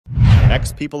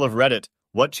X people of Reddit,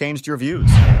 what changed your views?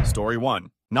 Story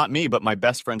 1. Not me, but my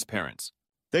best friend's parents.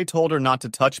 They told her not to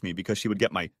touch me because she would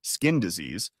get my skin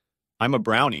disease. I'm a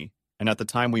brownie, and at the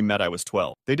time we met I was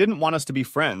 12. They didn't want us to be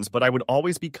friends, but I would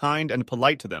always be kind and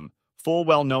polite to them, full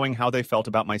well knowing how they felt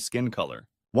about my skin color.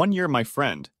 One year my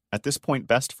friend, at this point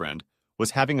best friend,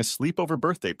 was having a sleepover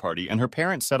birthday party and her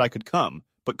parents said I could come,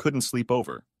 but couldn't sleep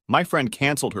over. My friend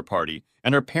canceled her party,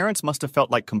 and her parents must have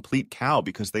felt like complete cow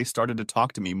because they started to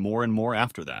talk to me more and more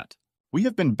after that. We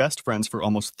have been best friends for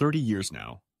almost 30 years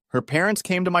now. Her parents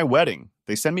came to my wedding.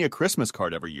 They send me a Christmas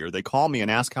card every year. They call me and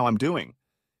ask how I'm doing.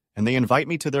 And they invite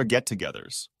me to their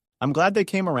get-togethers. I'm glad they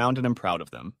came around and I'm proud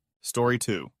of them. Story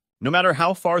 2. No matter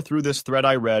how far through this thread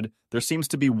I read, there seems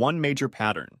to be one major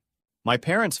pattern. My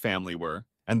parents' family were,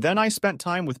 and then I spent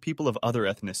time with people of other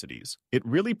ethnicities. It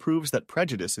really proves that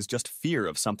prejudice is just fear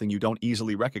of something you don't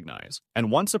easily recognize.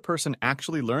 And once a person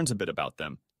actually learns a bit about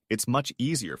them, it's much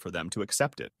easier for them to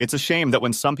accept it. It's a shame that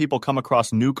when some people come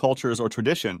across new cultures or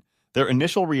tradition, their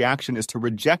initial reaction is to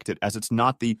reject it as it's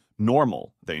not the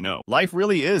normal they know. Life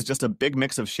really is just a big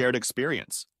mix of shared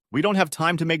experience. We don't have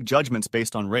time to make judgments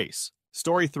based on race.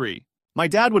 Story 3. My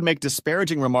dad would make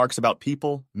disparaging remarks about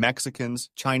people,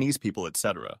 Mexicans, Chinese people,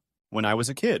 etc. When I was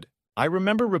a kid, I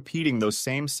remember repeating those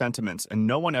same sentiments and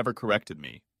no one ever corrected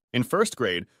me. In first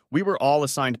grade, we were all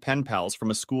assigned pen pals from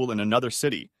a school in another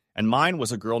city, and mine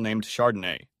was a girl named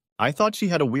Chardonnay. I thought she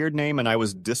had a weird name and I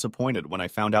was disappointed when I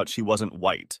found out she wasn't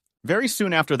white. Very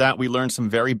soon after that, we learned some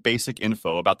very basic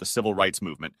info about the Civil Rights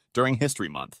Movement during History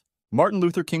Month. Martin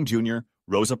Luther King Jr.,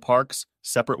 Rosa Parks,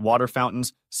 separate water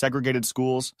fountains, segregated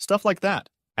schools, stuff like that.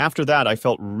 After that, I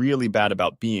felt really bad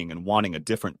about being and wanting a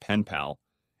different pen pal,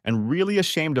 and really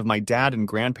ashamed of my dad and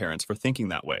grandparents for thinking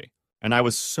that way. And I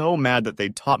was so mad that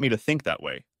they'd taught me to think that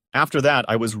way. After that,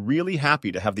 I was really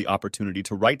happy to have the opportunity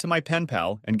to write to my pen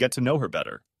pal and get to know her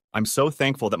better. I'm so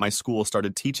thankful that my school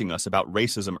started teaching us about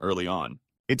racism early on.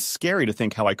 It's scary to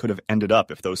think how I could have ended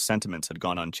up if those sentiments had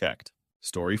gone unchecked.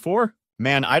 Story 4?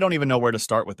 Man, I don't even know where to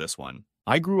start with this one.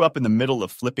 I grew up in the middle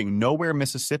of flipping nowhere,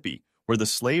 Mississippi, where the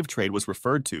slave trade was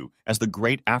referred to as the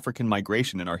Great African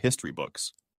Migration in our history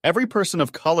books. Every person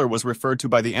of color was referred to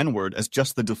by the N-word as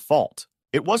just the default.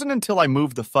 It wasn't until I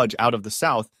moved the fudge out of the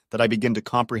South that I began to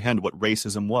comprehend what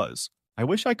racism was. I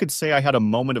wish I could say I had a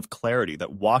moment of clarity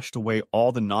that washed away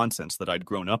all the nonsense that I'd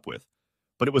grown up with,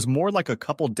 but it was more like a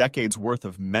couple decades worth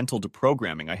of mental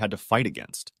deprogramming I had to fight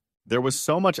against. There was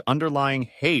so much underlying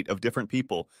hate of different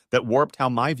people that warped how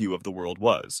my view of the world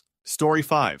was. Story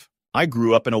 5. I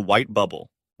grew up in a white bubble.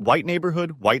 White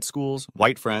neighborhood, white schools,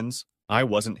 white friends. I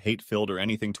wasn't hate-filled or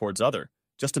anything towards other,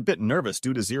 just a bit nervous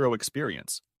due to zero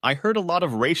experience. I heard a lot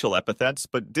of racial epithets,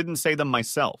 but didn't say them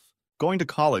myself. Going to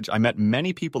college, I met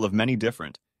many people of many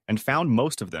different, and found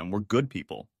most of them were good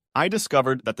people. I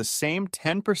discovered that the same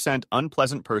 10%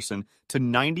 unpleasant person to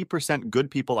 90%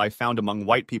 good people I found among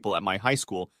white people at my high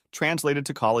school translated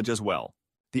to college as well.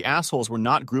 The assholes were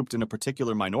not grouped in a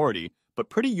particular minority, but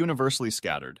pretty universally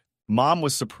scattered. Mom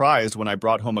was surprised when I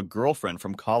brought home a girlfriend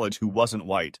from college who wasn't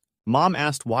white. Mom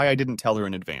asked why I didn't tell her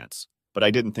in advance, but I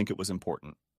didn't think it was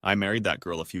important. I married that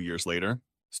girl a few years later.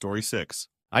 Story 6.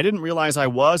 I didn't realize I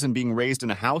was and being raised in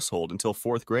a household until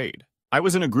 4th grade. I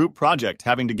was in a group project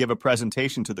having to give a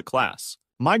presentation to the class.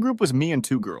 My group was me and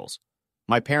 2 girls.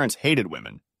 My parents hated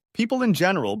women. People in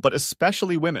general, but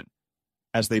especially women.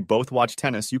 As they both watch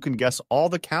tennis, you can guess all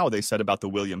the cow they said about the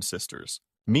Williams sisters.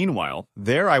 Meanwhile,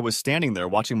 there I was standing there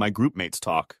watching my group mates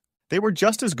talk. They were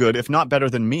just as good, if not better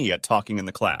than me, at talking in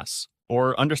the class,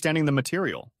 or understanding the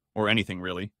material, or anything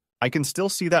really. I can still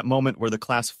see that moment where the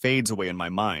class fades away in my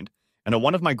mind, and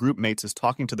one of my group mates is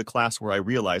talking to the class where I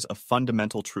realize a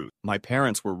fundamental truth. My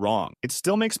parents were wrong. It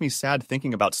still makes me sad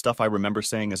thinking about stuff I remember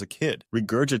saying as a kid,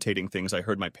 regurgitating things I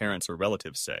heard my parents or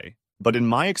relatives say. But in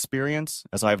my experience,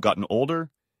 as I have gotten older,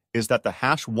 is that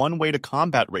the one way to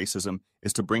combat racism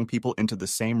is to bring people into the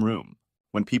same room.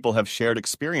 When people have shared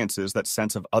experiences, that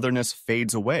sense of otherness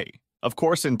fades away. Of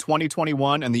course, in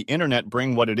 2021 and the internet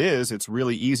bring what it is, it's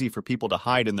really easy for people to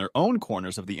hide in their own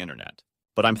corners of the internet.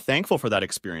 But I'm thankful for that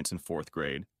experience in 4th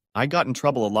grade. I got in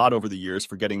trouble a lot over the years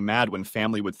for getting mad when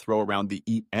family would throw around the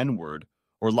N-word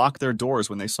or lock their doors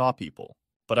when they saw people.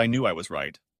 But I knew I was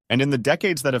right. And in the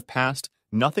decades that have passed,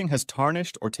 nothing has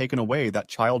tarnished or taken away that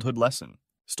childhood lesson.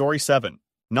 Story 7.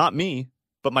 Not me,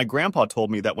 but my grandpa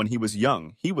told me that when he was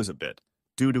young, he was a bit,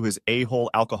 due to his a-hole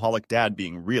alcoholic dad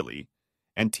being really,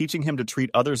 and teaching him to treat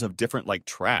others of different like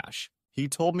trash. He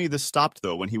told me this stopped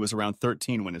though when he was around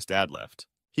 13 when his dad left.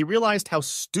 He realized how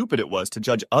stupid it was to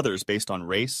judge others based on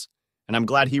race, and I'm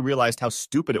glad he realized how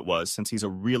stupid it was since he's a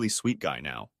really sweet guy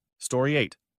now. Story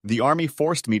 8. The army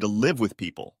forced me to live with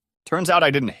people. Turns out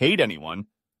I didn't hate anyone.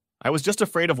 I was just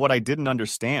afraid of what I didn't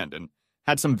understand and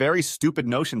had some very stupid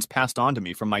notions passed on to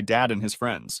me from my dad and his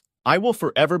friends. I will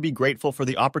forever be grateful for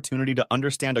the opportunity to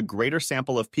understand a greater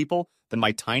sample of people than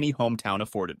my tiny hometown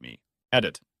afforded me.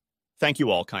 Edit. Thank you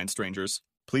all, kind strangers.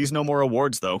 Please no more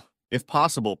awards, though. If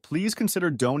possible, please consider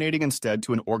donating instead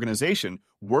to an organization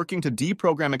working to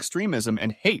deprogram extremism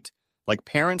and hate, like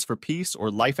Parents for Peace or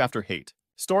Life After Hate.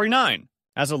 Story 9.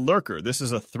 As a lurker, this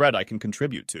is a thread I can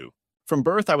contribute to. From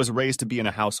birth, I was raised to be in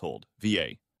a household,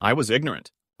 VA. I was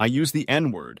ignorant. I used the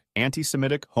N-word,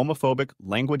 anti-Semitic, homophobic,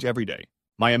 language every day.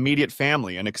 My immediate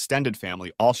family and extended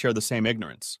family all share the same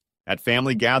ignorance. At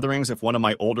family gatherings, if one of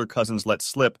my older cousins let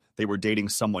slip they were dating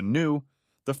someone new,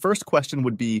 the first question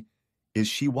would be, "Is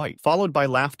she white?" Followed by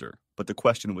laughter, but the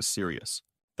question was serious.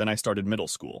 Then I started middle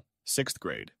school, 6th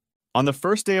grade. On the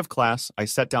first day of class, I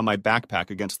set down my backpack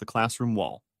against the classroom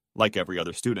wall, like every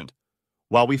other student,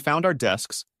 while we found our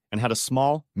desks and had a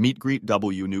small meet-greet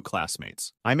new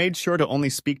classmates. I made sure to only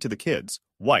speak to the kids,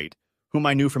 white, whom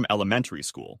I knew from elementary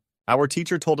school. Our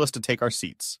teacher told us to take our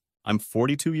seats. I'm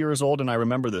 42 years old and I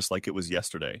remember this like it was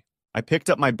yesterday. I picked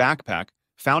up my backpack,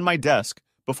 found my desk.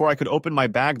 Before I could open my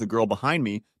bag, the girl behind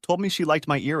me told me she liked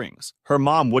my earrings. Her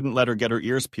mom wouldn't let her get her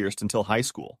ears pierced until high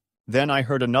school. Then I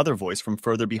heard another voice from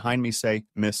further behind me say,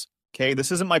 "Miss K,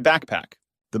 this isn't my backpack."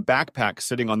 The backpack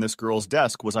sitting on this girl's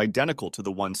desk was identical to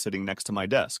the one sitting next to my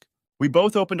desk. We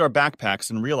both opened our backpacks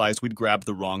and realized we'd grabbed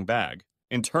the wrong bag.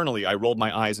 Internally, I rolled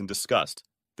my eyes in disgust.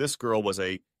 This girl was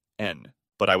a N,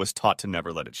 but I was taught to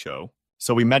never let it show.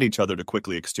 So we met each other to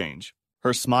quickly exchange.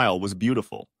 Her smile was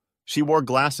beautiful. She wore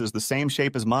glasses the same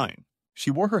shape as mine.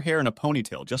 She wore her hair in a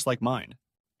ponytail just like mine.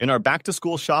 In our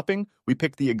back-to-school shopping, we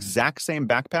picked the exact same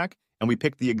backpack and we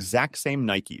picked the exact same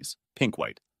Nikes,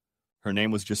 pink-white. Her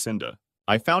name was Jacinda.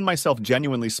 I found myself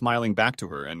genuinely smiling back to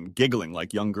her and giggling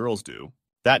like young girls do.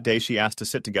 That day she asked to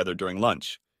sit together during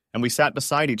lunch, and we sat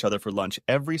beside each other for lunch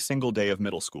every single day of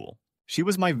middle school. She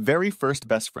was my very first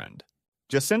best friend.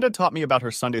 Jacinda taught me about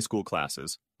her Sunday school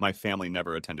classes. My family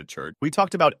never attended church. We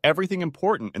talked about everything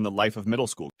important in the life of middle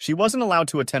school. She wasn't allowed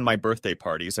to attend my birthday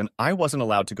parties, and I wasn't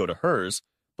allowed to go to hers,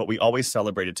 but we always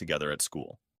celebrated together at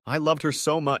school. I loved her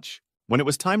so much. When it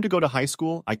was time to go to high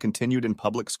school, I continued in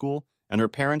public school, and her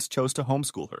parents chose to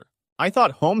homeschool her. I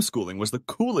thought homeschooling was the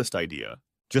coolest idea.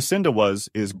 Jacinda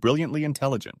is brilliantly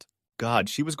intelligent. God,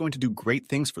 she was going to do great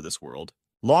things for this world.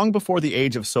 Long before the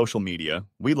age of social media,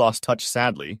 we lost touch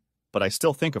sadly, but I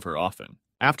still think of her often.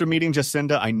 After meeting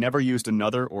Jacinda, I never used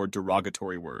another or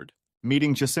derogatory word.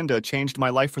 Meeting Jacinda changed my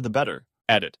life for the better.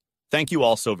 Edit. Thank you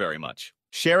all so very much.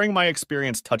 Sharing my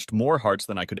experience touched more hearts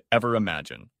than I could ever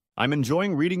imagine. I'm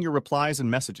enjoying reading your replies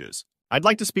and messages. I'd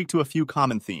like to speak to a few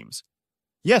common themes.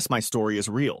 Yes, my story is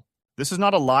real. This is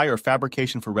not a lie or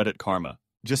fabrication for Reddit karma.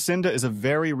 Jacinda is a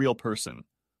very real person.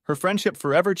 Her friendship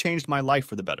forever changed my life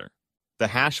for the better. The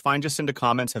 #FindJacinda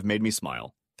comments have made me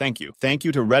smile. Thank you. Thank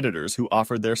you to Redditors who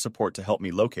offered their support to help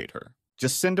me locate her.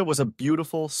 Jacinda was a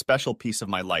beautiful, special piece of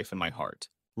my life and my heart.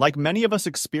 Like many of us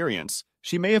experience,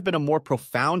 she may have been a more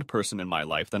profound person in my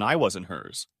life than I was in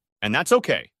hers. And that's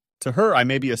okay. To her, I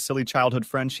may be a silly childhood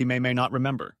friend she may not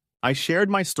remember. I shared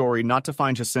my story not to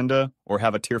find Jacinda or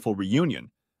have a tearful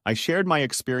reunion. I shared my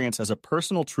experience as a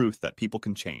personal truth that people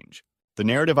can change. The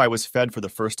narrative I was fed for the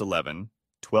first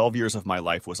 12 years of my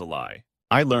life was a lie.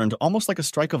 I learned, almost like a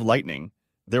strike of lightning,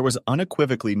 there was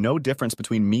unequivocally no difference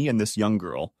between me and this young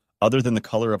girl, other than the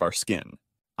color of our skin.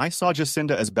 I saw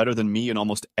Jacinda as better than me in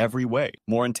almost every way.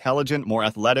 More intelligent, more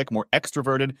athletic, more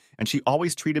extroverted, and she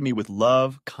always treated me with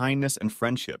love, kindness, and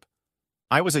friendship.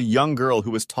 I was a young girl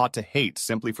who was taught to hate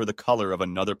simply for the color of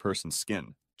another person's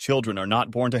skin. Children are not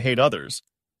born to hate others.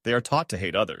 They are taught to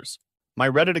hate others. My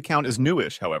Reddit account is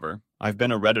newish, however. I've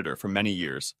been a Redditor for many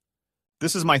years.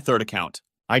 This is my 3rd account.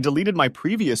 I deleted my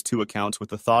previous 2 accounts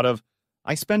with the thought of,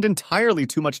 I spend entirely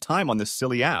too much time on this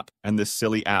silly app, and this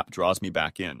silly app draws me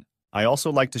back in. I also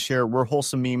like to share we're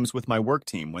wholesome memes with my work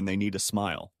team when they need a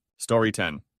smile. Story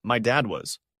 10. My dad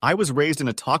was. I was raised in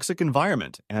a toxic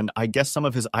environment, and I guess some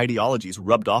of his ideologies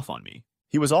rubbed off on me.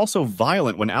 He was also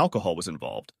violent when alcohol was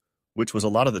involved, which was a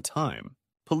lot of the time.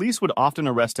 Police would often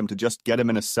arrest him to just get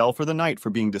him in a cell for the night for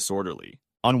being disorderly.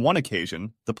 On one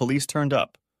occasion, the police turned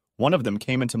up. One of them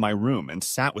came into my room and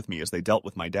sat with me as they dealt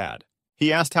with my dad.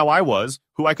 He asked how I was,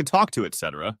 who I could talk to,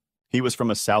 etc. He was from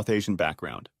a South Asian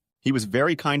background. He was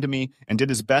very kind to me and did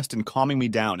his best in calming me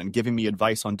down and giving me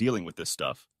advice on dealing with this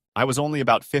stuff. I was only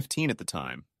about 15 at the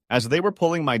time. As they were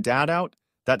pulling my dad out,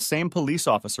 that same police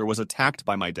officer was attacked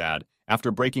by my dad after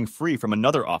breaking free from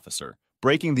another officer,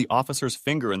 breaking the officer's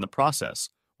finger in the process,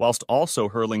 whilst also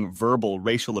hurling verbal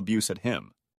racial abuse at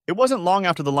him. It wasn't long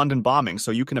after the London bombing,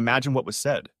 so you can imagine what was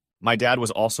said. My dad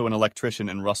was also an electrician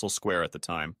in Russell Square at the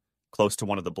time, close to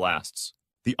one of the blasts.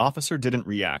 The officer didn't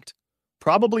react,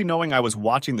 probably knowing I was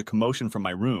watching the commotion from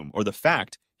my room or the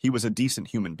fact he was a decent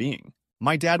human being.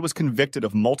 My dad was convicted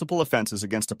of multiple offenses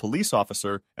against a police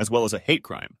officer as well as a hate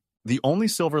crime. The only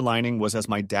silver lining was as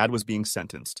my dad was being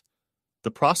sentenced.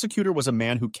 The prosecutor was a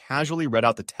man who casually read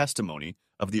out the testimony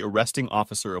of the arresting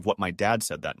officer of what my dad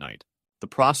said that night. The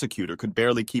prosecutor could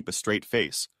barely keep a straight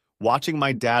face, watching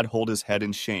my dad hold his head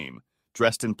in shame,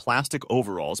 dressed in plastic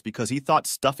overalls because he thought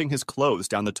stuffing his clothes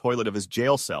down the toilet of his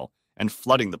jail cell and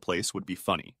flooding the place would be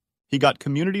funny. He got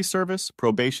community service,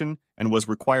 probation, and was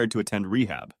required to attend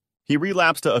rehab. He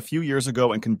relapsed a few years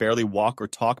ago and can barely walk or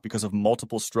talk because of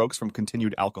multiple strokes from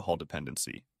continued alcohol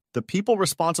dependency. The people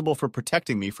responsible for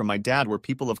protecting me from my dad were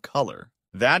people of color.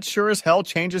 That sure as hell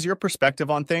changes your perspective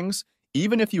on things,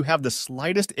 even if you have the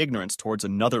slightest ignorance towards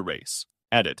another race.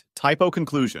 Edit. Typo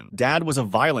conclusion. Dad was a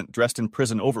violent dressed in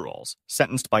prison overalls,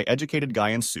 sentenced by educated guy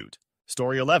in suit.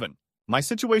 Story 11. My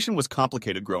situation was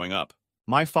complicated growing up.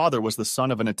 My father was the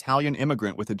son of an Italian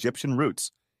immigrant with Egyptian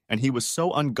roots, and he was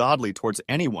so ungodly towards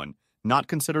anyone not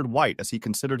considered white as he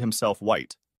considered himself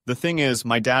white. The thing is,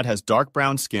 my dad has dark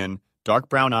brown skin, dark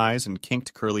brown eyes, and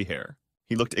kinked curly hair.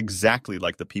 He looked exactly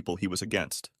like the people he was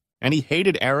against. And he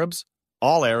hated Arabs,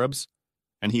 all Arabs,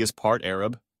 and he is part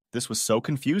Arab. This was so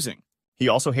confusing. He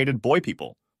also hated boy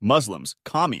people, Muslims,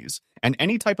 commies, and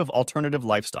any type of alternative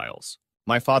lifestyles.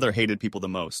 My father hated people the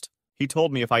most. He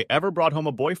told me if I ever brought home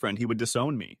a boyfriend, he would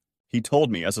disown me. He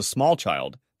told me as a small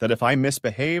child that if I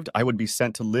misbehaved, I would be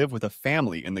sent to live with a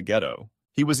family in the ghetto.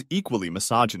 He was equally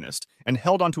misogynist and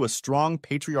held onto a strong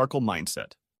patriarchal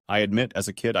mindset. I admit, as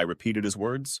a kid, I repeated his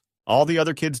words. All the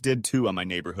other kids did too in my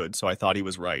neighborhood, so I thought he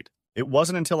was right. It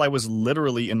wasn't until I was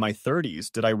literally in my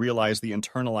 30s did I realize the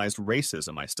internalized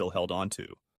racism I still held on to.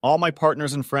 All my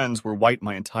partners and friends were white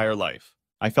my entire life.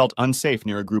 I felt unsafe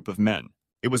near a group of men.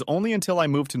 It was only until I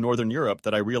moved to Northern Europe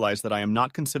that I realized that I am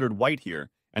not considered white here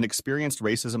and experienced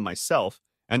racism myself,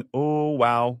 and oh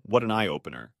wow, what an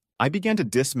eye-opener. I began to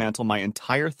dismantle my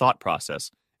entire thought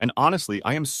process, and honestly,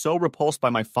 I am so repulsed by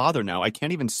my father now I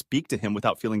can't even speak to him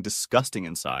without feeling disgusting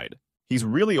inside. He's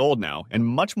really old now and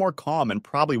much more calm and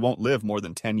probably won't live more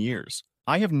than 10 years.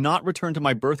 I have not returned to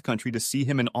my birth country to see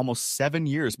him in almost 7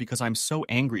 years because I'm so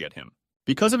angry at him.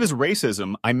 Because of his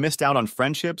racism, I missed out on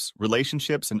friendships,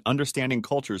 relationships, and understanding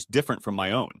cultures different from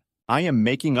my own. I am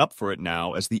making up for it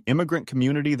now as the immigrant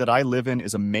community that I live in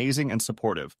is amazing and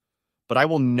supportive. But I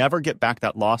will never get back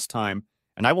that lost time,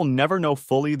 and I will never know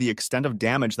fully the extent of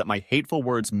damage that my hateful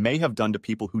words may have done to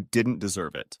people who didn't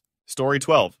deserve it. Story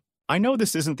 12. I know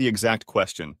this isn't the exact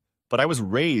question, but I was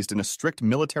raised in a strict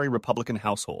military Republican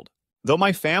household. Though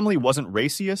my family wasn't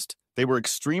racist, they were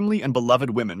extremely and beloved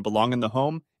women belong in the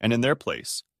home and in their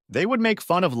place. They would make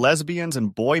fun of lesbians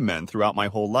and boy men throughout my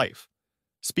whole life.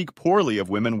 Speak poorly of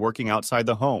women working outside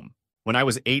the home. When I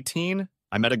was 18,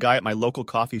 I met a guy at my local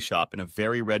coffee shop in a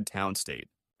very red town state.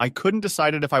 I couldn't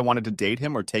decide if I wanted to date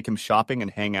him or take him shopping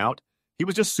and hang out. He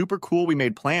was just super cool. We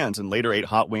made plans and later ate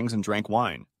hot wings and drank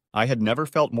wine. I had never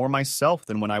felt more myself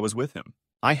than when I was with him.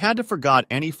 I had to forget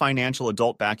any financial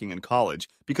adult backing in college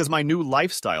because my new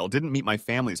lifestyle didn't meet my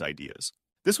family's ideas.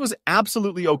 This was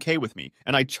absolutely okay with me,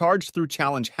 and I charged through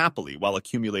challenge happily while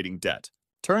accumulating debt.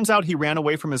 Turns out he ran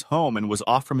away from his home and was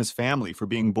off from his family for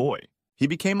being boy. He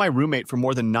became my roommate for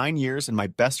more than 9 years and my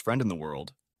best friend in the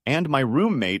world. And my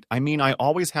roommate, I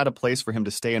always had a place for him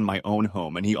to stay in my own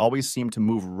home, and he always seemed to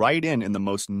move right in the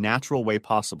most natural way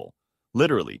possible.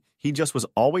 Literally, he just was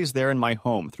always there in my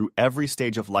home through every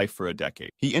stage of life for a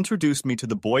decade. He introduced me to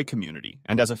the boy community,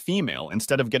 and as a female,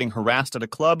 instead of getting harassed at a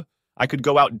club, I could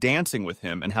go out dancing with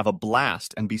him and have a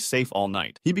blast and be safe all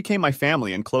night. He became my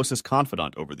family and closest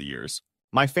confidant over the years.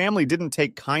 My family didn't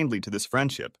take kindly to this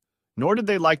friendship, nor did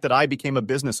they like that I became a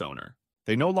business owner.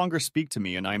 They no longer speak to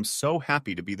me, and I am so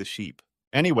happy to be the sheep.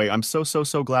 Anyway, I'm so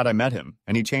glad I met him,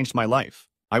 and he changed my life.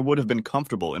 I would have been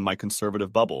comfortable in my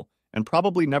conservative bubble, and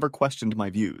probably never questioned my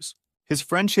views. His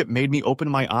friendship made me open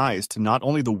my eyes to not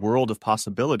only the world of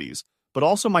possibilities, but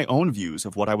also my own views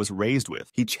of what I was raised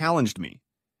with. He challenged me,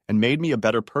 and made me a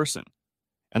better person.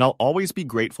 And I'll always be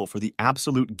grateful for the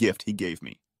absolute gift he gave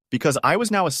me. Because I was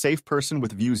now a safe person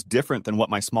with views different than what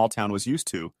my small town was used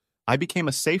to, I became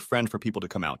a safe friend for people to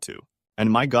come out to. And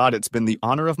my God, it's been the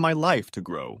honor of my life to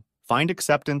grow, find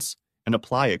acceptance, and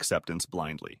apply acceptance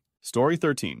blindly. Story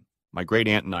 13. My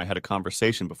great-aunt and I had a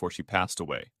conversation before she passed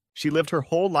away. She lived her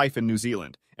whole life in New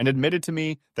Zealand and admitted to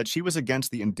me that she was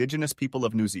against the indigenous people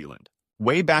of New Zealand.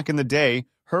 Way back in the day,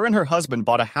 her and her husband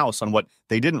bought a house on what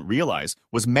they didn't realize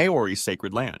was Maori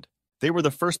sacred land. They were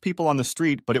the first people on the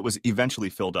street, but it was eventually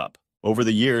filled up. Over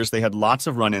the years, they had lots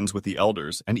of run-ins with the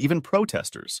elders and even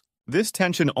protesters. This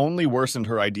tension only worsened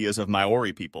her ideas of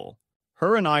Maori people.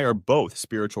 Her and I are both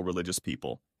spiritual religious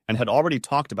people, and had already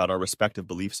talked about our respective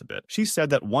beliefs a bit. She said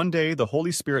that one day the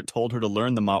Holy Spirit told her to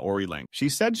learn the Maori language. She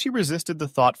said she resisted the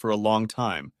thought for a long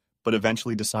time, but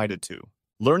eventually decided to.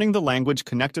 Learning the language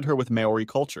connected her with Maori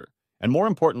culture, and more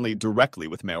importantly, directly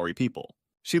with Maori people.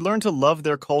 She learned to love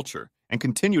their culture and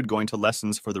continued going to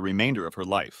lessons for the remainder of her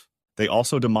life. They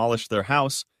also demolished their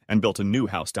house and built a new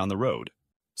house down the road.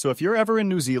 So if you're ever in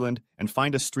New Zealand and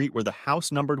find a street where the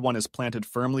house numbered one is planted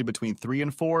firmly between 3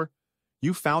 and 4,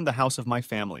 you found the house of my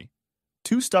family.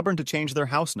 Too stubborn to change their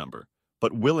house number,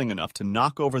 but willing enough to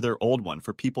knock over their old one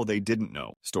for people they didn't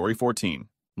know. Story 14.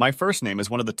 My first name is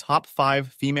one of the top 5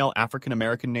 female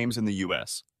African-American names in the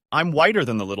US. I'm whiter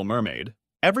than the Little Mermaid.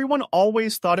 Everyone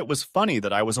always thought it was funny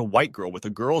that I was a white girl with a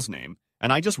girl's name,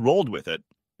 and I just rolled with it.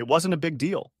 It wasn't a big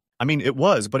deal. I mean, it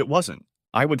was, but it wasn't.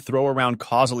 I would throw around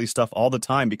causally stuff all the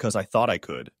time because I thought I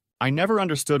could. I never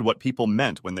understood what people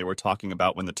meant when they were talking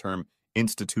about when the term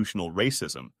institutional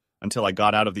racism until I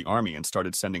got out of the army and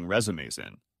started sending resumes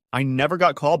in. I never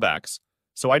got callbacks,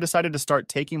 so I decided to start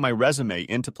taking my resume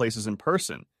into places in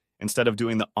person instead of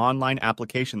doing the online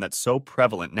application that's so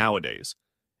prevalent nowadays.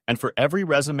 And for every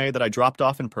resume that I dropped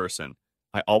off in person,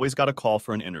 I always got a call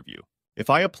for an interview. If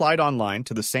I applied online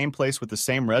to the same place with the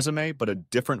same resume but a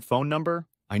different phone number,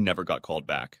 I never got called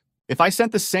back. If I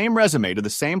sent the same resume to the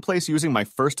same place using my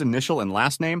first initial and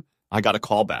last name, I got a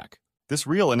call back. This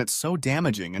real, and it's so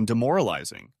damaging and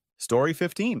demoralizing. Story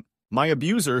 15. My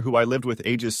abuser, who I lived with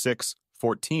ages 6,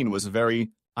 14, was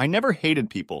I never hated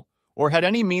people or had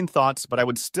any mean thoughts, but I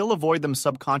would still avoid them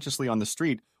subconsciously on the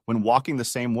street when walking the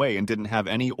same way and didn't have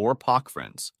any or POC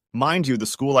friends. Mind you, the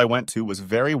school I went to was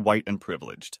very white and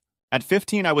privileged. At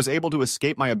 15, I was able to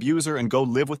escape my abuser and go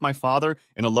live with my father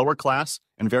in a lower class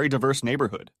and very diverse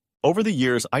neighborhood. Over the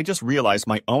years, I just realized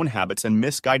my own habits and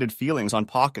misguided feelings on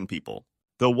POC and people.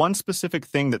 The one specific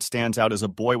thing that stands out as a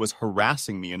boy was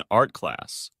harassing me in art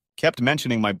class. Kept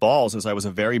mentioning my balls as I was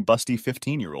a very busty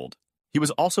 15-year-old. He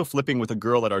was also flipping with a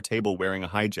girl at our table wearing a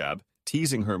hijab,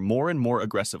 teasing her more and more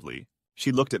aggressively.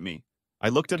 She looked at me. I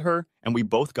looked at her, and we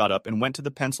both got up and went to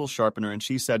the pencil sharpener, and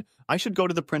she said I should go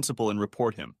to the principal and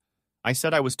report him. I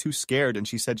said I was too scared, and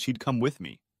she said she'd come with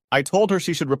me. I told her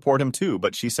she should report him too,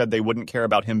 but she said they wouldn't care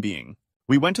about him being.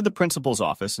 We went to the principal's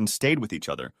office and stayed with each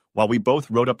other while we both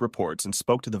wrote up reports and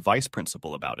spoke to the vice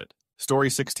principal about it. Story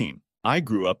 16. I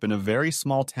grew up in a very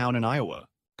small town in Iowa.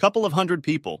 Couple of 100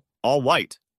 people, all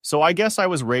white. So I guess I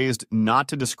was raised not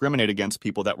to discriminate against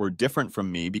people that were different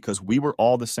from me because we were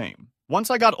all the same. Once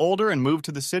I got older and moved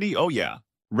to the city, oh yeah,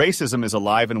 racism is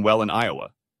alive and well in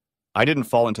Iowa. I didn't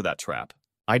fall into that trap.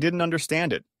 I didn't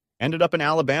understand it. Ended up in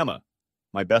Alabama.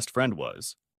 My best friend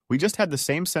was. We just had the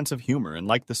same sense of humor and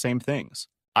liked the same things.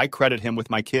 I credit him with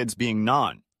my kids being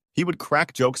non. He would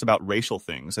crack jokes about racial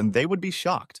things and they would be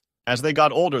shocked. As they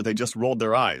got older, they just rolled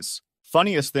their eyes.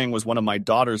 Funniest thing was one of my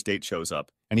daughter's date shows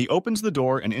up, and he opens the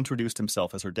door and introduced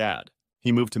himself as her dad.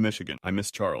 He moved to Michigan. I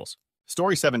miss Charles.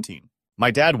 Story 17. My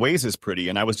dad Waze is pretty,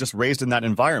 and I was just raised in that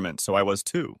environment, so I was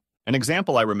too. An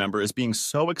example I remember is being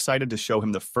so excited to show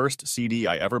him the first CD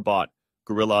I ever bought,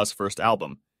 Gorillaz' first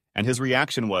album, and his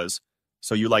reaction was,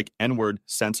 "So you like N-word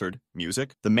censored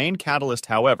music?" The main catalyst,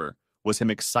 however, was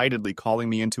him excitedly calling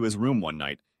me into his room one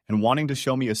night and wanting to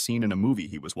show me a scene in a movie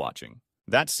he was watching.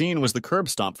 That scene was the curb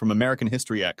stomp from American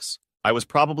History X. I was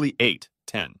probably 8,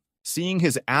 10. Seeing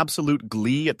his absolute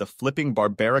glee at the flipping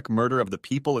barbaric murder of the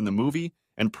people in the movie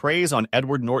and praise on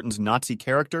Edward Norton's Nazi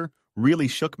character really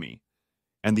shook me,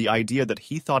 and the idea that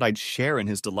he thought I'd share in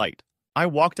his delight. I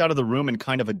walked out of the room in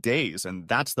kind of a daze, and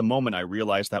that's the moment I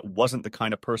realized that wasn't the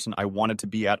kind of person I wanted to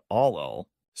be at all.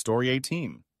 Story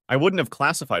 18. I wouldn't have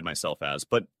classified myself as,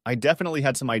 but I definitely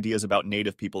had some ideas about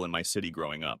Native people in my city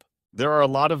growing up. There are a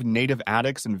lot of Native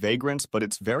addicts and vagrants, but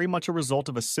it's very much a result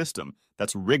of a system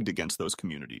that's rigged against those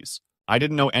communities. I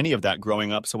didn't know any of that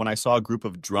growing up, so when I saw a group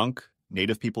of drunk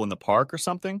Native people in the park or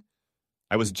something,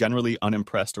 I was generally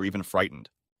unimpressed or even frightened.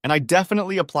 And I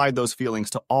definitely applied those feelings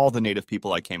to all the Native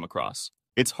people I came across.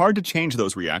 It's hard to change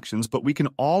those reactions, but we can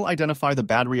all identify the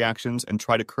bad reactions and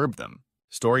try to curb them.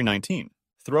 Story 19.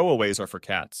 Throwaways are for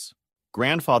cats.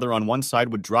 Grandfather on one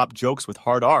side would drop jokes with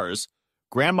hard R's.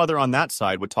 Grandmother on that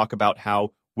side would talk about how,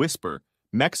 whisper,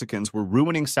 Mexicans were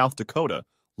ruining South Dakota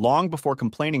long before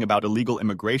complaining about illegal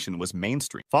immigration was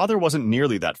mainstream. Father wasn't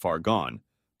nearly that far gone,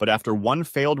 but after one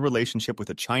failed relationship with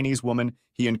a Chinese woman,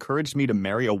 he encouraged me to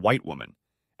marry a white woman.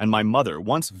 And my mother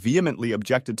once vehemently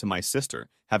objected to my sister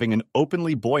having an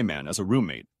openly boy man as a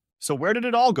roommate. So where did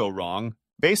it all go wrong?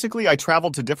 Basically, I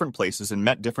traveled to different places and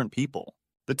met different people.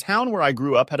 The town where I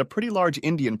grew up had a pretty large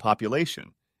Indian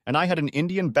population, and I had an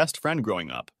Indian best friend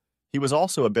growing up. He was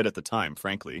also a bit at the time,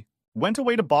 frankly. Went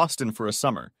away to Boston for a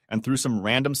summer, and through some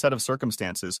random set of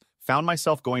circumstances, found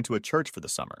myself going to a church for the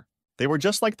summer. They were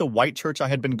just like the white church I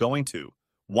had been going to.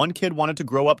 One kid wanted to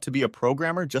grow up to be a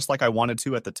programmer just like I wanted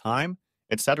to at the time,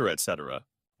 etc., etc.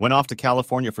 Went off to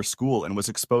California for school and was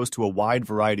exposed to a wide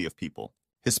variety of people.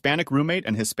 Hispanic roommate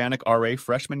and Hispanic RA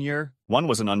freshman year, one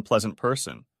was an unpleasant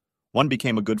person. One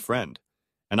became a good friend,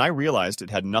 and I realized it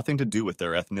had nothing to do with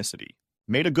their ethnicity.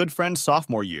 Made a good friend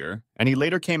sophomore year, and he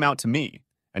later came out to me,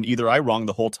 and either I wronged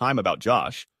the whole time about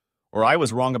Josh, or I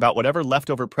was wrong about whatever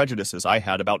leftover prejudices I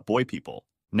had about boy people.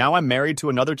 Now I'm married to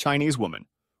another Chinese woman.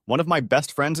 One of my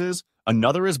best friends is,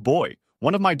 another is boy.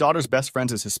 One of my daughter's best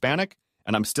friends is Hispanic,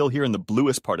 and I'm still here in the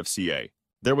bluest part of CA.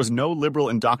 There was no liberal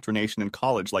indoctrination in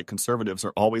college like conservatives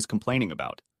are always complaining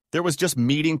about. There was just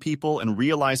meeting people and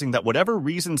realizing that whatever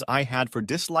reasons I had for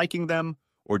disliking them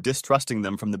or distrusting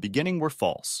them from the beginning were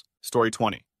false. Story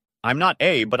 20. I'm not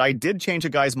A, but I did change a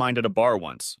guy's mind at a bar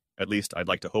once. At least, I'd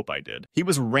like to hope I did. He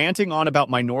was ranting on about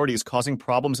minorities causing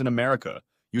problems in America,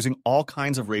 using all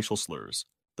kinds of racial slurs.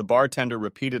 The bartender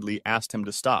repeatedly asked him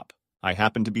to stop. I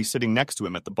happened to be sitting next to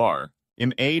him at the bar.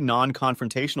 I'm a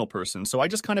non-confrontational person, so I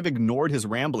just kind of ignored his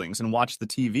ramblings and watched the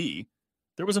TV.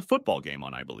 There was a football game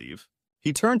on, I believe.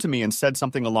 He turned to me and said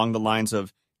something along the lines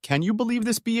of, "Can you believe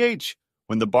this, BH?"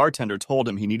 when the bartender told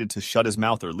him he needed to shut his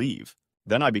mouth or leave.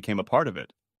 Then I became a part of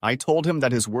it. I told him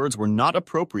that his words were not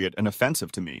appropriate and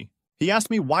offensive to me. He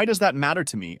asked me, why does that matter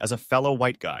to me as a fellow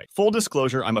white guy? Full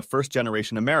disclosure, I'm a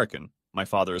first-generation American. My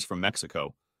father is from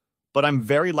Mexico. But I'm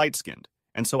very light-skinned,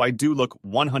 and so I do look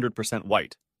 100%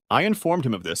 white. I informed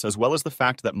him of this as well as the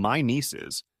fact that my niece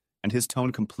is, and his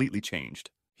tone completely changed.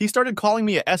 He started calling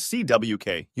me a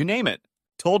SCWK, you name it.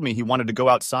 Told me he wanted to go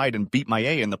outside and beat my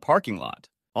A in the parking lot.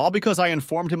 All because I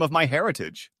informed him of my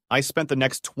heritage. I spent the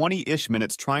next 20-ish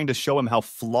minutes trying to show him how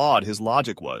flawed his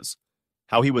logic was.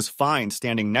 How he was fine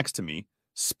standing next to me,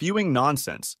 spewing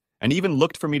nonsense, and even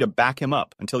looked for me to back him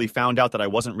up until he found out that I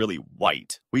wasn't really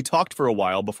white. We talked for a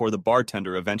while before the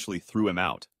bartender eventually threw him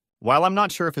out. While I'm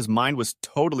not sure if his mind was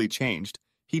totally changed,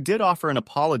 he did offer an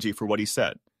apology for what he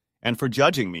said, and for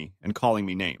judging me and calling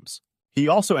me names. He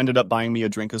also ended up buying me a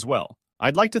drink as well.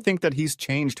 I'd like to think that he's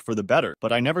changed for the better,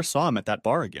 but I never saw him at that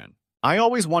bar again. I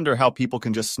always wonder how people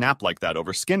can just snap like that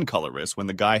over skin color risk when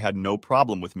the guy had no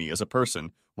problem with me as a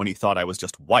person when he thought I was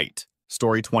just white.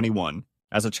 Story 21.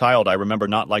 As a child, I remember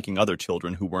not liking other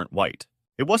children who weren't white.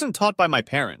 It wasn't taught by my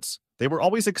parents. They were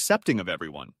always accepting of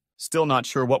everyone. Still not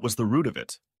sure what was the root of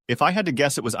it. If I had to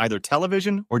guess, it was either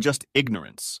television or just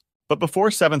ignorance. But before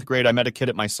 7th grade, I met a kid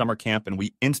at my summer camp and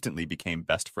we instantly became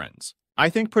best friends. I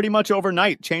think pretty much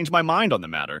overnight changed my mind on the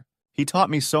matter. He taught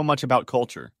me so much about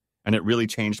culture, and it really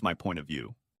changed my point of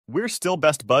view. We're still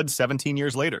best buds 17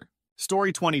 years later.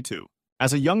 Story 22.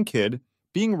 As a young kid,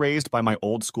 being raised by my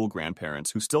old school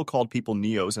grandparents who still called people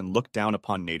neos and looked down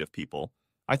upon native people,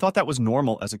 I thought that was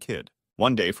normal as a kid.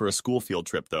 One day for a school field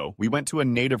trip, though, we went to a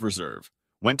native reserve,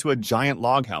 went to a giant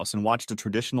log house and watched a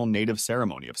traditional native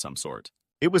ceremony of some sort.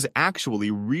 It was actually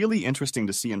really interesting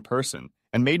to see in person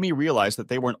and made me realize that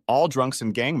they weren't all drunks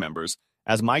and gang members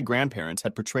as my grandparents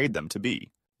had portrayed them to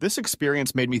be. This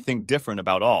experience made me think different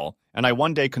about all, and I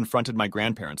one day confronted my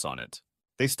grandparents on it.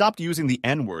 They stopped using the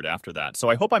N-word after that, so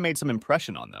I hope I made some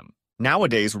impression on them.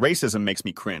 Nowadays, racism makes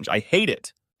me cringe. I hate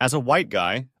it. As a white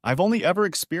guy, I've only ever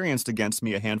experienced against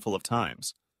me a handful of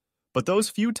times. But those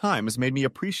few times made me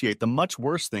appreciate the much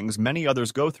worse things many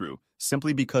others go through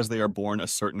simply because they are born a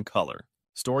certain color.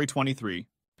 Story 23.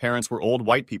 Parents were old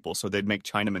white people, so they'd make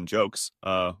Chinaman jokes,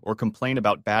 or complain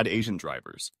about bad Asian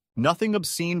drivers. Nothing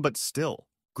obscene, but still.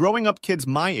 Growing up, kids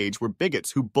my age were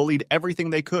bigots who bullied everything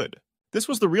they could. This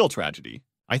was the real tragedy.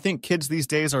 I think kids these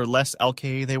days are less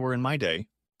LKA they were in my day.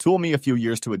 Took me a few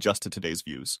years to adjust to today's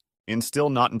views, and still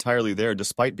not entirely there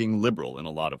despite being liberal in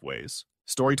a lot of ways.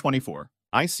 Story 24.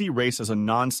 I see race as a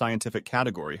non-scientific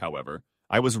category, however.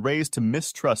 I was raised to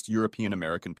mistrust European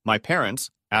American. My parents,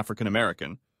 African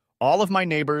American, all of my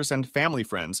neighbors and family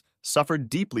friends suffered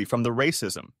deeply from the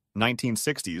racism.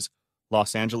 1960s,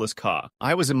 Los Angeles Ka.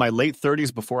 I was in my late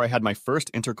 30s before I had my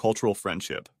first intercultural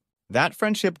friendship. That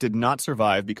friendship did not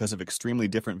survive because of extremely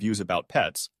different views about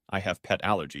pets. I have pet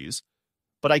allergies.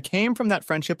 But I came from that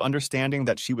friendship understanding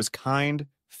that she was kind,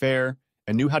 fair,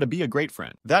 and knew how to be a great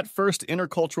friend. That first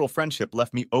intercultural friendship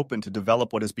left me open to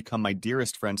develop what has become my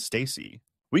dearest friend, Stacy.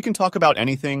 We can talk about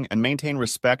anything and maintain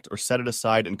respect or set it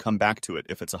aside and come back to it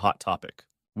if it's a hot topic.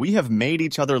 We have made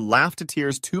each other laugh to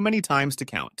tears too many times to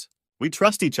count. We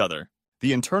trust each other.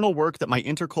 The internal work that my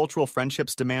intercultural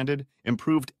friendships demanded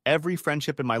improved every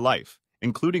friendship in my life,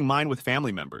 including mine with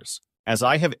family members. As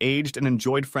I have aged and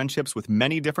enjoyed friendships with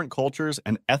many different cultures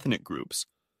and ethnic groups,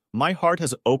 my heart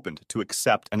has opened to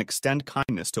accept and extend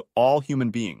kindness to all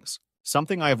human beings.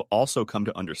 Something I have also come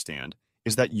to understand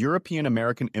is that European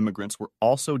American immigrants were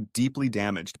also deeply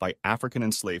damaged by African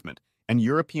enslavement and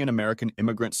European American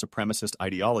immigrant supremacist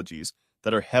ideologies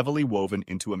that are heavily woven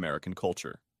into American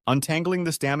culture. Untangling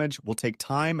this damage will take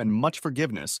time and much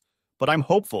forgiveness, but I'm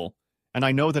hopeful, and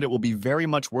I know that it will be very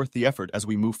much worth the effort as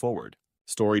we move forward.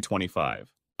 Story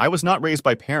 25. I was not raised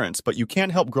by parents, but you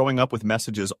can't help growing up with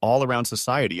messages all around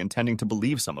society and tending to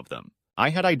believe some of them.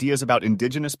 I had ideas about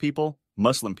indigenous people,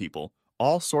 Muslim people,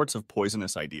 all sorts of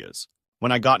poisonous ideas.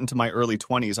 When I got into my early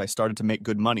 20s, I started to make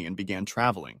good money and began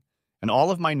traveling, and all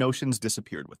of my notions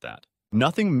disappeared with that.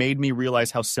 Nothing made me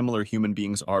realize how similar human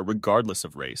beings are regardless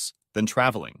of race than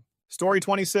traveling. Story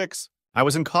 26. I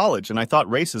was in college and I thought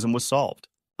racism was solved.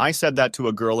 I said that to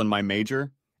a girl in my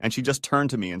major, and she just turned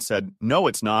to me and said, "No,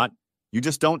 it's not. You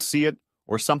just don't see it,"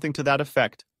 or something to that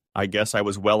effect. I guess I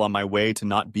was well on my way to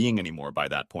not being anymore by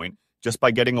that point, just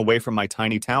by getting away from my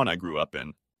tiny town I grew up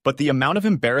in. But the amount of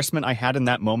embarrassment I had in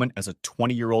that moment as a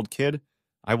 20-year-old kid,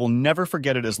 I will never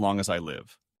forget it as long as I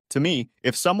live. To me,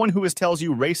 if someone who tells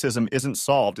you racism isn't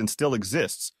solved and still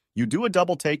exists, you do a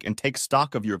double take and take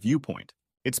stock of your viewpoint.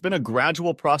 It's been a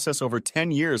gradual process over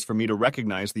 10 years for me to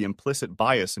recognize the implicit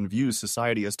bias and views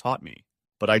society has taught me.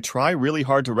 But I try really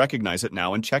hard to recognize it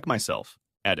now and check myself.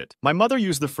 Edit. My mother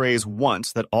used the phrase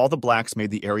once that all the blacks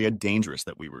made the area dangerous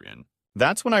that we were in.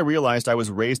 That's when I realized I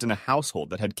was raised in a household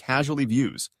that had casualty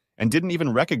views and didn't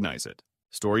even recognize it.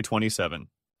 Story 27.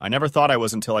 I never thought I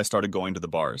was until I started going to the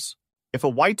bars. If a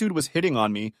white dude was hitting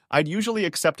on me, I'd usually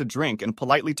accept a drink and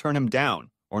politely turn him down,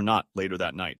 or not later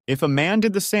that night. If a man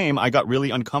did the same, I got really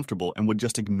uncomfortable and would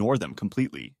just ignore them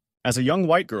completely. As a young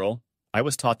white girl, I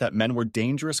was taught that men were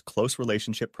dangerous close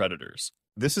relationship predators.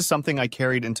 This is something I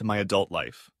carried into my adult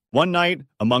life. One night,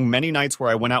 among many nights where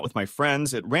I went out with my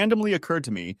friends, it randomly occurred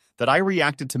to me that I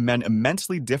reacted to men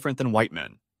immensely different than white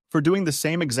men, for doing the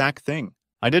same exact thing.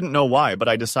 I didn't know why, but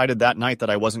I decided that night that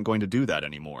I wasn't going to do that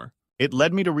anymore. It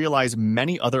led me to realize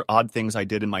many other odd things I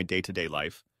did in my day-to-day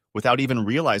life, without even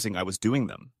realizing I was doing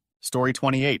them. Story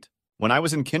 28. When I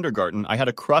was in kindergarten, I had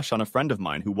a crush on a friend of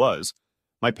mine who was.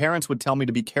 My parents would tell me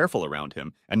to be careful around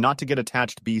him and not to get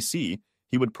attached BC.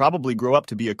 He would probably grow up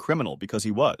to be a criminal because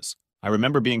he was. I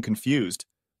remember being confused.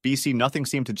 BC, nothing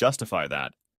seemed to justify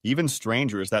that. Even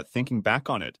stranger is that thinking back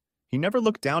on it, he never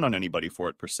looked down on anybody for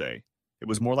it per se. It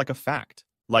was more like a fact.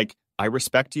 Like, I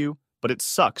respect you, but it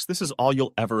sucks. This is all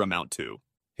you'll ever amount to.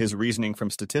 His reasoning from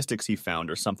statistics he found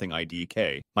or something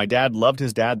IDK. My dad loved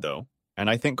his dad though, and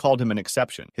I think called him an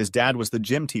exception. His dad was the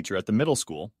gym teacher at the middle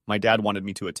school my dad wanted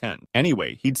me to attend.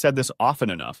 Anyway, he'd said this often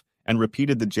enough and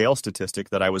repeated the jail statistic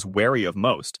that I was wary of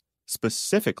most.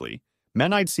 Specifically,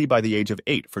 men I'd see by the age of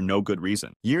 8 for no good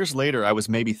reason. Years later, I was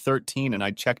maybe 13 and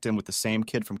I'd checked in with the same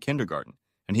kid from kindergarten,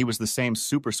 and he was the same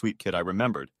super sweet kid I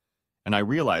remembered, and I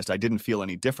realized I didn't feel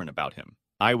any different about him.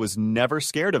 I was never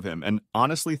scared of him and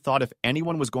honestly thought if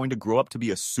anyone was going to grow up to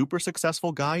be a super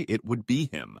successful guy, it would be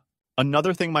him.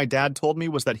 Another thing my dad told me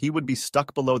was that he would be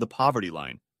stuck below the poverty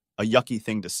line. A yucky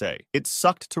thing to say. It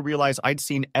sucked to realize I'd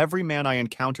seen every man I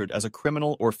encountered as a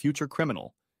criminal or future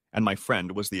criminal, and my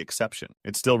friend was the exception.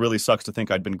 It still really sucks to think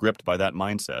I'd been gripped by that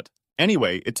mindset.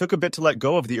 Anyway, it took a bit to let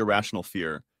go of the irrational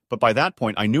fear, but by that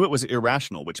point I knew it was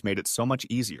irrational, which made it so much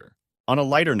easier. On a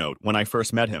lighter note, when I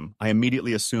first met him, I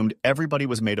immediately assumed everybody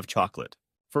was made of chocolate.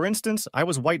 For instance, I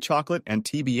was white chocolate, and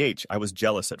TBH, I was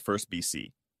jealous at first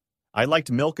BC. I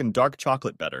liked milk and dark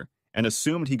chocolate better, and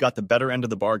assumed he got the better end of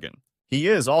the bargain. He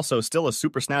is also still a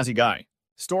super snazzy guy.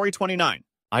 Story 29.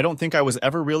 I don't think I was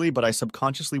ever really, but I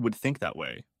subconsciously would think that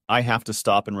way. I have to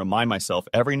stop and remind myself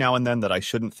every now and then that I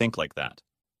shouldn't think like that.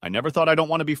 I never thought I don't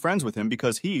want to be friends with him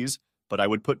because but I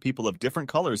would put people of different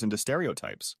colors into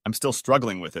stereotypes. I'm still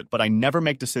struggling with it, but I never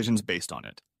make decisions based on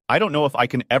it. I don't know if I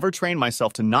can ever train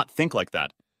myself to not think like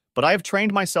that, but I have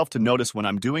trained myself to notice when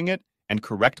I'm doing it and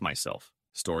correct myself.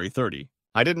 Story 30.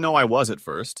 I didn't know I was at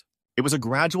first. It was a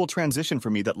gradual transition for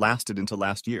me that lasted into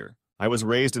last year. I was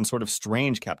raised in sort of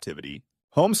strange captivity.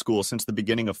 Homeschool since the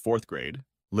beginning of 4th grade.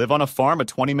 Live on a farm a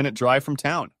 20-minute drive from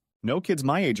town. No kids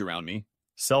my age around me.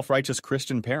 Self-righteous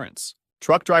Christian parents.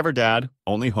 Truck driver dad,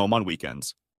 only home on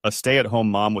weekends. A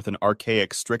stay-at-home mom with an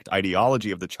archaic, strict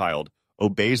ideology of the child,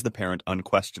 obeys the parent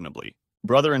unquestionably.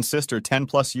 Brother and sister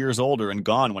 10+ years older and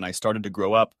gone when I started to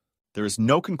grow up. There is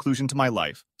no conclusion to my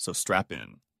life, so strap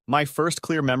in. My first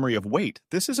clear memory of, wait,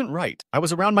 this isn't right. I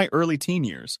was around my early teen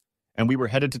years, and we were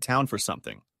headed to town for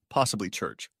something, possibly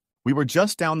church. We were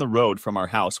just down the road from our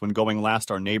house when going past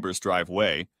our neighbor's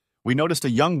driveway. We noticed a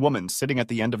young woman sitting at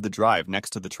the end of the drive next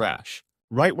to the trash.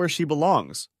 Right where she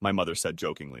belongs, my mother said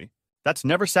jokingly. That's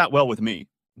never sat well with me.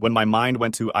 When my mind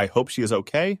went to, I hope she is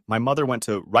okay, my mother went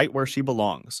to, right where she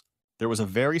belongs. There was a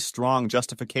very strong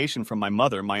justification from my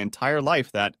mother my entire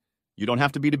life that, you don't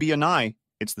have to be a nye.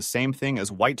 It's the same thing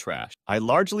as white trash. I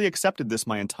largely accepted this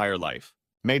my entire life.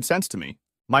 Made sense to me.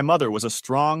 My mother was a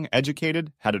strong,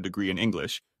 educated, had a degree in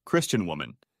English, Christian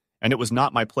woman, and it was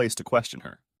not my place to question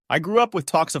her. I grew up with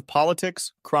talks of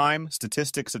politics, crime,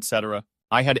 statistics, etc.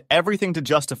 I had everything to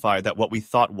justify that what we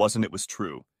thought wasn't it was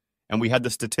true, and we had the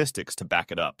statistics to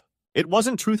back it up. It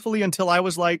wasn't truthfully until I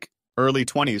was like early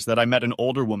 20s that I met an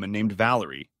older woman named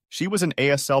Valerie. She was an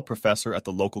ASL professor at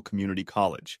the local community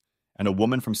college, and a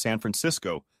woman from San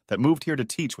Francisco that moved here to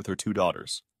teach with her 2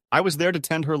 daughters. I was there to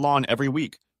tend her lawn every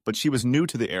week, but she was new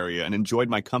to the area and enjoyed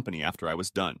my company after I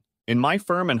was done. In my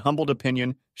firm and humbled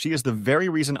opinion, she is the very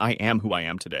reason I am who I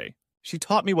am today. She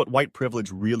taught me what white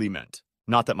privilege really meant.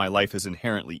 Not that my life is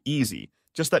inherently easy,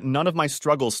 just that none of my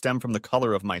struggles stem from the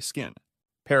color of my skin.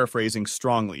 Paraphrasing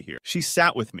strongly here. She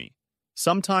sat with me,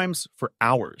 sometimes for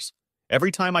hours,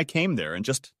 every time I came there and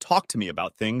just talked to me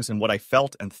about things and what I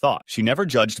felt and thought. She never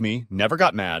judged me, never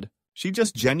got mad. She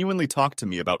just genuinely talked to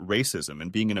me about racism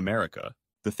and being in America,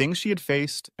 the things she had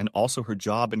faced, and also her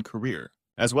job and career,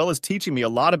 as well as teaching me a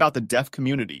lot about the deaf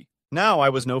community. Now I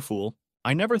was no fool.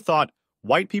 I never thought,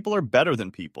 white people are better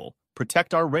than people,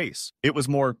 protect our race. It was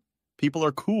more, people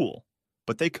are cool,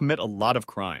 but they commit a lot of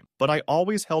crime. But I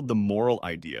always held the moral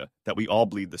idea that we all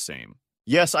bleed the same.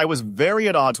 Yes, I was very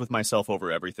at odds with myself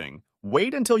over everything.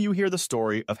 Wait until you hear the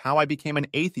story of how I became an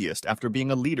atheist after being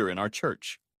a leader in our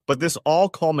church. But this all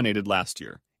culminated last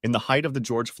year, in the height of the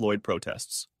George Floyd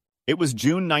protests. It was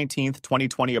June 19th,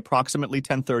 2020, approximately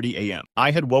 10:30 a.m.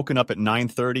 I had woken up at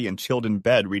 9:30 and chilled in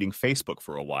bed reading Facebook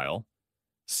for a while.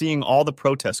 Seeing all the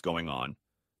protests going on,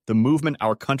 the movement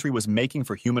our country was making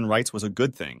for human rights was a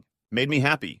good thing. Made me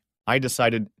happy. I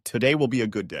decided today will be a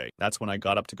good day. That's when I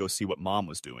got up to go see what Mom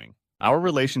was doing. Our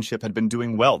relationship had been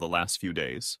doing well the last few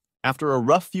days. After a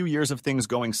rough few years of things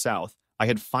going south, I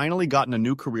had finally gotten a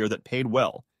new career that paid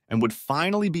well and would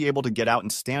finally be able to get out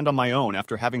and stand on my own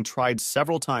after having tried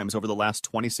several times over the last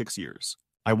 26 years.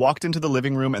 I walked into the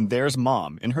living room and there's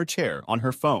Mom in her chair on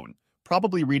her phone,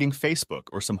 probably reading Facebook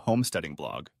or some homesteading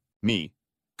blog. Me.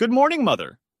 Good morning,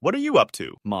 Mother. What are you up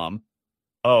to, Mom?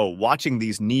 Oh, watching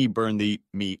these knee burn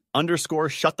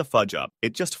shut the fudge up.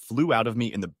 It just flew out of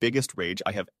me in the biggest rage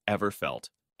I have ever felt.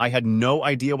 I had no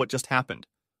idea what just happened.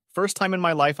 First time in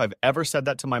my life I've ever said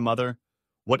that to my mother.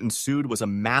 What ensued was a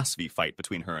massive fight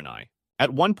between her and I.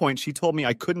 At one point, she told me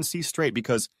I couldn't see straight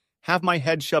because have my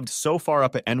head shoved so far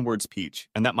up at N-word's peach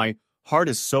and that my heart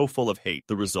is so full of hate.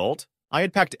 The result? I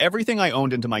had packed everything I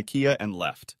owned into my Kia and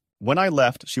left. When I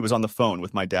left, she was on the phone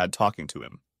with my dad talking to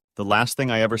him. The last thing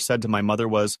I ever said to my mother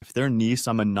was, if their niece,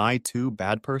 I'm a nigh too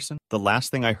bad person. The last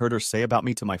thing I heard her say about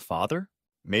me to my father?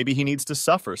 Maybe he needs to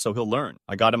suffer so he'll learn.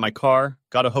 I got in my car,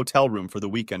 got a hotel room for the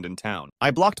weekend in town.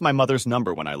 I blocked my mother's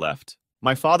number when I left.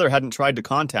 My father hadn't tried to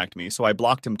contact me, so I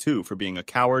blocked him too for being a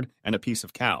coward and a piece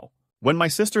of cow. When my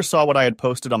sister saw what I had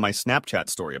posted on my Snapchat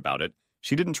story about it,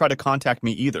 she didn't try to contact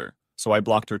me either, so I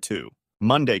blocked her too.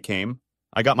 Monday came.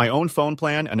 I got my own phone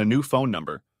plan and a new phone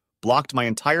number, blocked my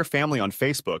entire family on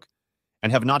Facebook,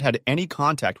 and have not had any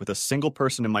contact with a single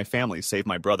person in my family save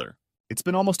my brother. It's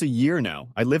been almost a year now.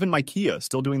 I live in my Kia,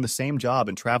 still doing the same job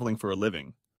and traveling for a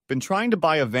living. Been trying to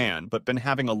buy a van, but been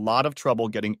having a lot of trouble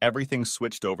getting everything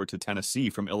switched over to Tennessee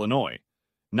from Illinois.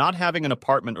 Not having an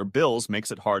apartment or bills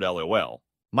makes it hard, lol.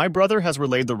 My brother has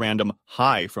relayed the random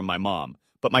hi from my mom,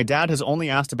 but my dad has only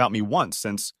asked about me once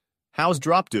since, how's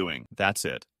Drop doing? That's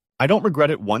it. I don't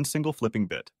regret it one single flipping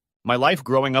bit. My life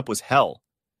growing up was hell,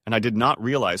 and I did not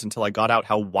realize until I got out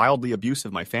how wildly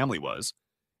abusive my family was,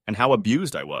 and how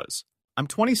abused I was. I'm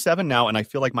 27 now, and I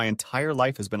feel like my entire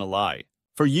life has been a lie.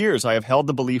 For years, I have held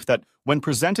the belief that, when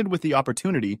presented with the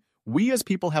opportunity, we as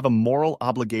people have a moral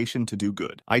obligation to do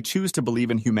good. I choose to believe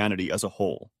in humanity as a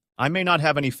whole. I may not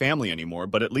have any family anymore,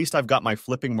 but at least I've got my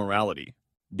flipping morality.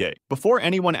 Yay. Before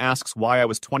anyone asks why I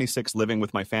was 26 living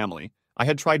with my family, I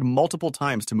had tried multiple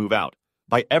times to move out.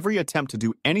 By every attempt to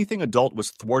do anything adult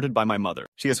was thwarted by my mother.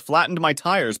 She has flattened my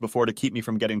tires before to keep me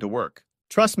from getting to work.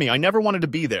 Trust me, I never wanted to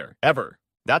be there, ever.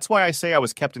 That's why I say I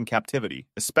was kept in captivity.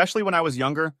 Especially when I was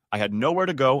younger, I had nowhere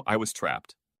to go, I was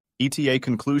trapped. ETA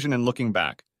conclusion and looking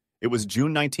back. It was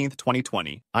June 19th,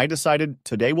 2020. I decided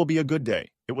today will be a good day.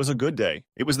 It was a good day.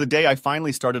 It was the day I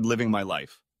finally started living my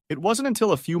life. It wasn't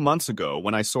until a few months ago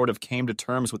when I sort of came to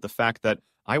terms with the fact that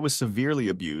I was severely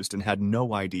abused and had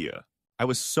no idea. I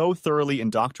was so thoroughly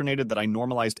indoctrinated that I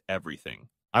normalized everything.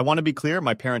 I want to be clear,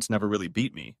 my parents never really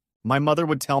beat me. My mother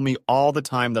would tell me all the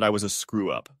time that I was a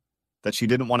screw-up, that she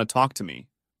didn't want to talk to me,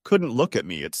 couldn't look at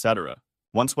me, etc.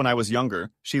 Once when I was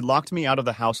younger, she locked me out of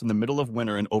the house in the middle of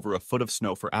winter and over a foot of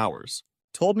snow for hours.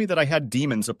 Told me that I had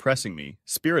demons oppressing me,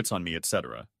 spirits on me,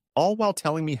 etc. All while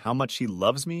telling me how much she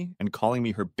loves me and calling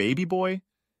me her baby boy.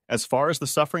 As far as the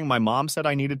suffering my mom said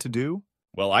I needed to do,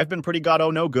 well, I've been pretty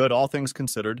god-oh-no-good, all things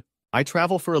considered. I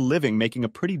travel for a living making a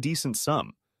pretty decent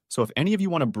sum. So if any of you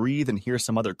want to breathe and hear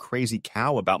some other crazy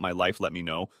cow about my life, let me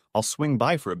know. I'll swing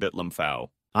by for a bit, Lumfow.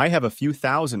 I have a few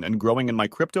thousand and growing in my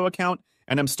crypto account,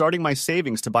 and I'm starting my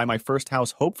savings to buy my first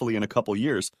house hopefully in a couple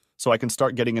years, so I can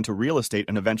start getting into real estate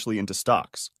and eventually into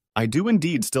stocks. I do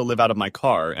indeed still live out of my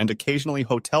car and occasionally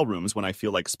hotel rooms when I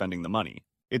feel like spending the money.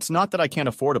 It's not that I can't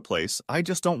afford a place, I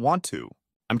just don't want to.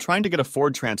 I'm trying to get a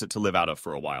Ford Transit to live out of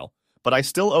for a while, but I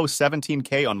still owe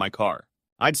 $17K on my car.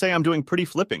 I'd say I'm doing pretty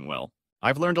flipping well.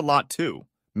 I've learned a lot too,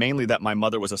 mainly that my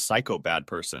mother was a psycho bad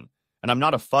person, and I'm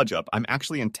not a fudge-up, I'm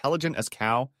actually intelligent as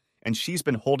cow, and she's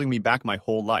been holding me back my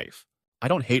whole life. I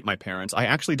don't hate my parents, I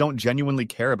actually don't genuinely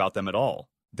care about them at all.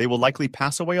 They will likely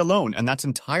pass away alone, and that's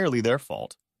entirely their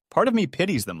fault. Part of me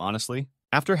pities them, honestly.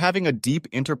 After having a deep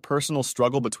interpersonal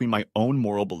struggle between my own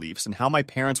moral beliefs and how my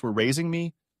parents were raising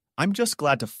me, I'm just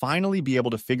glad to finally be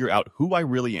able to figure out who I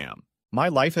really am. My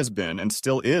life has been and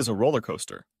still is a roller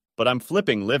coaster, but I'm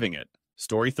flipping living it.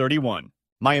 Story 31.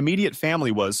 My immediate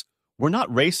family we're not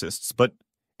racists,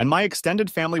 and my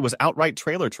extended family was outright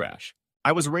trailer trash.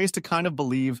 I was raised to kind of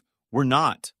believe we're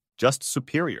not, just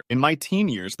superior. In my teen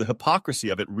years, the hypocrisy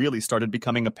of it really started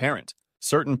becoming apparent.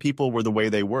 Certain people were the way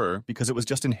they were because it was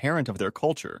just inherent of their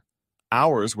culture.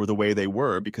 Ours were the way they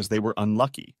were because they were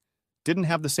unlucky, didn't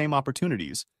have the same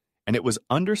opportunities, and it was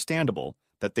understandable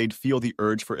that they'd feel the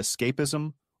urge for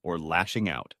escapism or lashing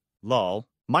out. Lol.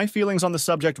 My feelings on the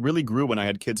subject really grew when I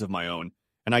had kids of my own,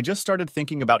 and I just started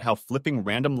thinking about how flipping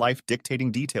random life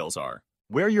dictating details are.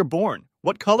 Where you're born,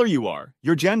 what color you are,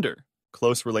 your gender,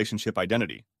 close relationship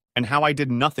identity, and how I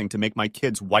did nothing to make my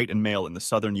kids white and male in the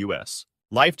southern US.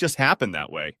 Life just happened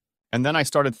that way. And then I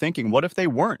started thinking, what if they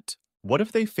weren't? What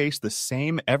if they faced the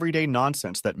same everyday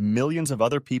nonsense that millions of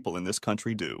other people in this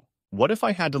country do? What if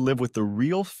I had to live with the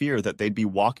real fear that they'd be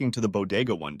walking to the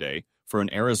bodega one day for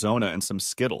an Arizona and some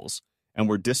Skittles and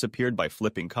were disappeared by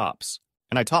flipping cops?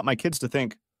 And I taught my kids to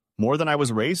think more than I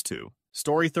was raised to.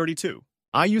 Story 32.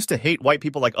 I used to hate white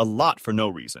people like a lot for no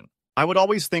reason. I would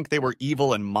always think they were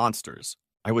evil and monsters.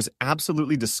 I was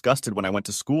absolutely disgusted when I went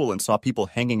to school and saw people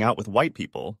hanging out with white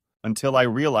people, until I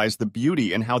realized the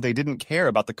beauty in how they didn't care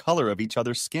about the color of each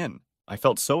other's skin. I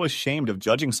felt so ashamed of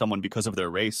judging someone because of their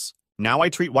race. Now I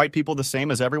treat white people the same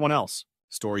as everyone else.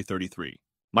 Story 33.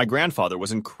 My grandfather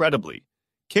was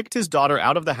kicked his daughter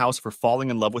out of the house for falling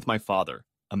in love with my father,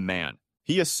 a man.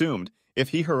 He assumed if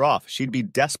he her off, she'd be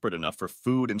desperate enough for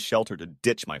food and shelter to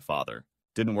ditch my father.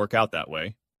 Didn't work out that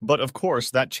way. But of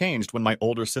course, that changed when my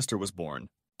older sister was born.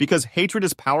 Because hatred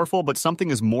is powerful, but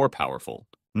something is more powerful.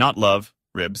 Not love,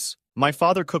 ribs. My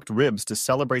father cooked ribs to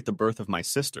celebrate the birth of my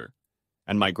sister.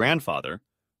 And my grandfather,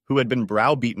 who had been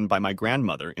browbeaten by my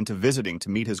grandmother into visiting to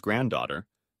meet his granddaughter,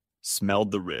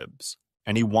 smelled the ribs.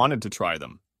 And he wanted to try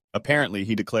them. Apparently,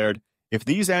 he declared, if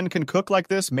these N can cook like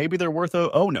this, maybe they're worth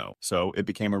a oh no. So it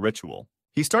became a ritual.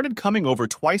 He started coming over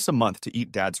twice a month to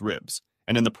eat Dad's ribs,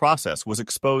 and in the process was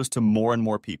exposed to more and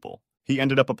more people. He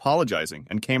ended up apologizing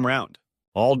and came round.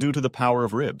 All due to the power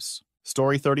of ribs.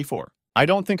 Story 34. I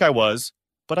don't think I was,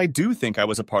 but I do think I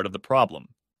was a part of the problem.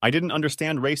 I didn't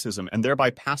understand racism and thereby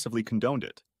passively condoned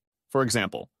it. For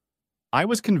example, I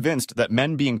was convinced that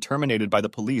men being terminated by the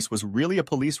police was really a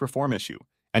police reform issue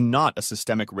and not a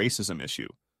systemic racism issue.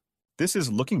 This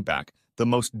is, looking back, the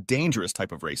most dangerous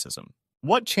type of racism.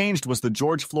 What changed was the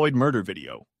George Floyd murder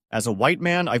video. As a white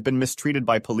man, I've been mistreated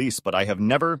by police, but I have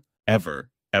never, ever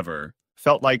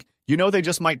felt like, they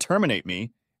just might terminate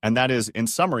me, and that is, in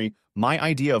summary, my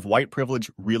idea of white privilege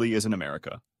really is in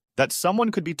America. That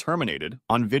someone could be terminated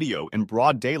on video in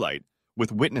broad daylight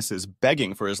with witnesses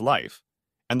begging for his life,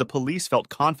 and the police felt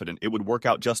confident it would work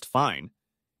out just fine,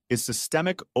 is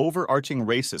systemic, overarching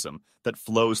racism that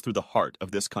flows through the heart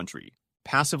of this country.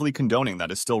 Passively condoning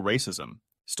that is still racism.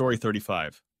 Story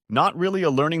 35. Not really a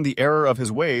learning the error of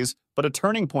his ways, but a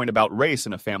turning point about race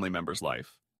in a family member's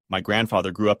life. My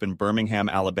grandfather grew up in Birmingham,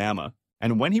 Alabama,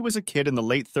 and when he was a kid in the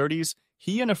late 30s,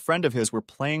 he and a friend of his were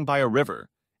playing by a river,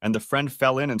 and the friend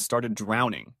fell in and started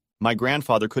drowning. My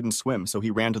grandfather couldn't swim, so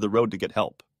he ran to the road to get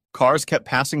help. Cars kept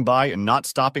passing by and not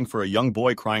stopping for a young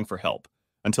boy crying for help,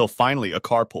 until finally a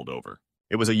car pulled over.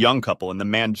 It was a young couple, and the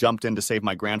man jumped in to save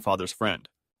my grandfather's friend.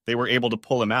 They were able to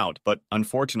pull him out, but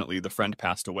unfortunately, the friend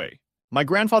passed away. My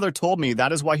grandfather told me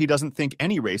that is why he doesn't think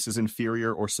any race is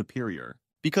inferior or superior.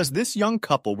 Because this young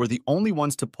couple were the only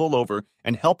ones to pull over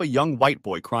and help a young white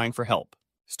boy crying for help.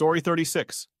 Story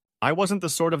 36. I wasn't the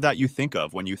sort of that you think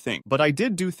of when you think, but I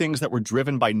did do things that were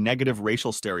driven by negative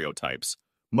racial stereotypes.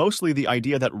 Mostly the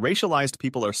idea that racialized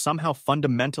people are somehow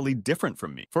fundamentally different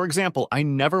from me. For example, I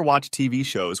never watched TV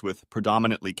shows with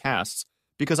predominantly casts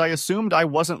because I assumed I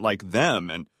wasn't like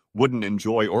them and wouldn't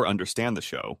enjoy or understand the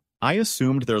show. I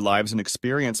assumed their lives and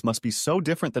experience must be so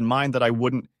different than mine that I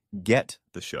wouldn't get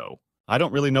the show. I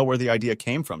don't really know where the idea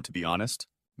came from, to be honest.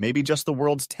 Maybe just the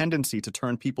world's tendency to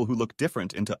turn people who look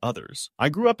different into others. I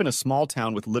grew up in a small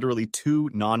town with literally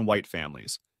 2 non-white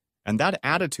families, and that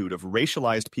attitude of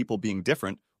racialized people being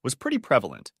different was pretty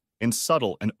prevalent, in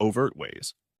subtle and overt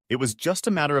ways. It was just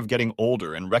a matter of getting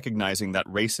older and recognizing that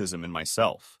racism in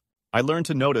myself. I learned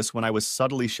to notice when I was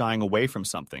subtly shying away from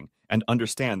something and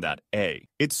understand that A,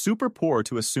 it's super poor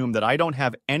to assume that I don't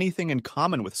have anything in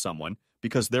common with someone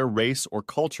because their race or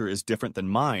culture is different than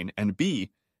mine, and B,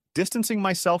 distancing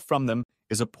myself from them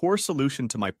is a poor solution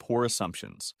to my poor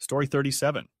assumptions. Story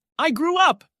 37. I grew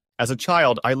up! As a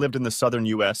child, I lived in the southern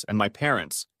US, and my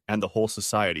parents, and the whole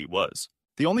society, was.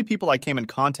 The only people I came in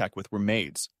contact with were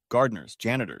maids, gardeners,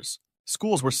 janitors.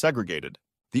 Schools were segregated.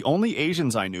 The only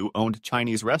Asians I knew owned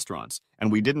Chinese restaurants,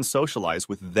 and we didn't socialize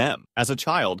with them. As a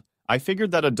child, I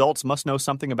figured that adults must know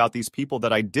something about these people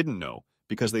that I didn't know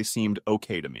because they seemed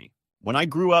okay to me. When I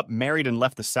grew up, married, and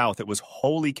left the South, it was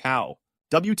holy cow.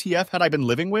 WTF had I been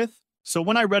living with? So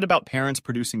when I read about parents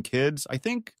producing kids, I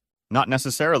think, not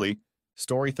necessarily.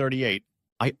 Story 38.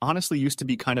 I honestly used to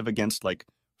be kind of against,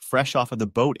 fresh off of the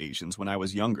boat Asians when I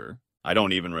was younger. I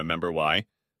don't even remember why.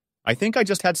 I think I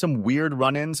just had some weird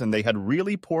run-ins and they had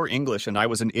really poor English and I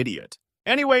was an idiot.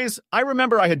 Anyways, I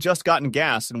remember I had just gotten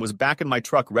gas and was back in my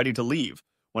truck ready to leave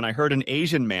when I heard an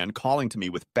Asian man calling to me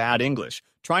with bad English,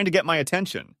 trying to get my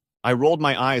attention. I rolled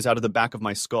my eyes out of the back of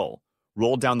my skull,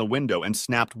 rolled down the window, and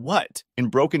snapped, "What?" In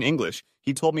broken English,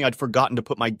 he told me I'd forgotten to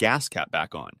put my gas cap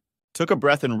back on. Took a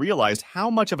breath and realized how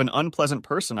much of an unpleasant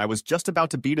person I was just about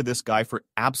to be to this guy for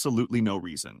absolutely no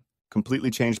reason.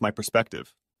 Completely changed my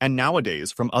perspective. And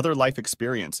nowadays, from other life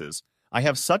experiences, I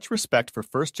have such respect for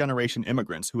first-generation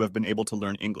immigrants who have been able to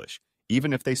learn English,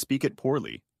 even if they speak it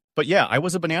poorly. But yeah, I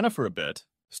was a banana for a bit.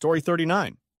 Story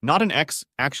 39. Not an ex,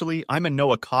 actually, I'm a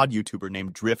Noah COD YouTuber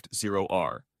named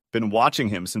Drift0R. Been watching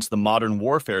him since the Modern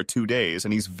Warfare 2 days,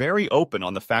 and he's very open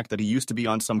on the fact that he used to be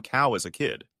on some cow as a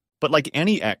kid. But like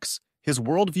any ex, his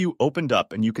worldview opened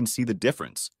up and you can see the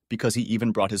difference, because he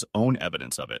even brought his own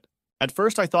evidence of it. At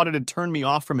first, I thought it had turned me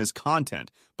off from his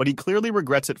content, but he clearly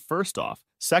regrets it first off.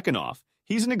 Second off,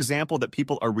 he's an example that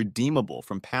people are redeemable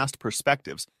from past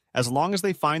perspectives as long as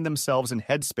they find themselves in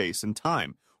headspace and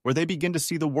time where they begin to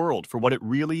see the world for what it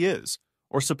really is,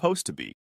 or supposed to be.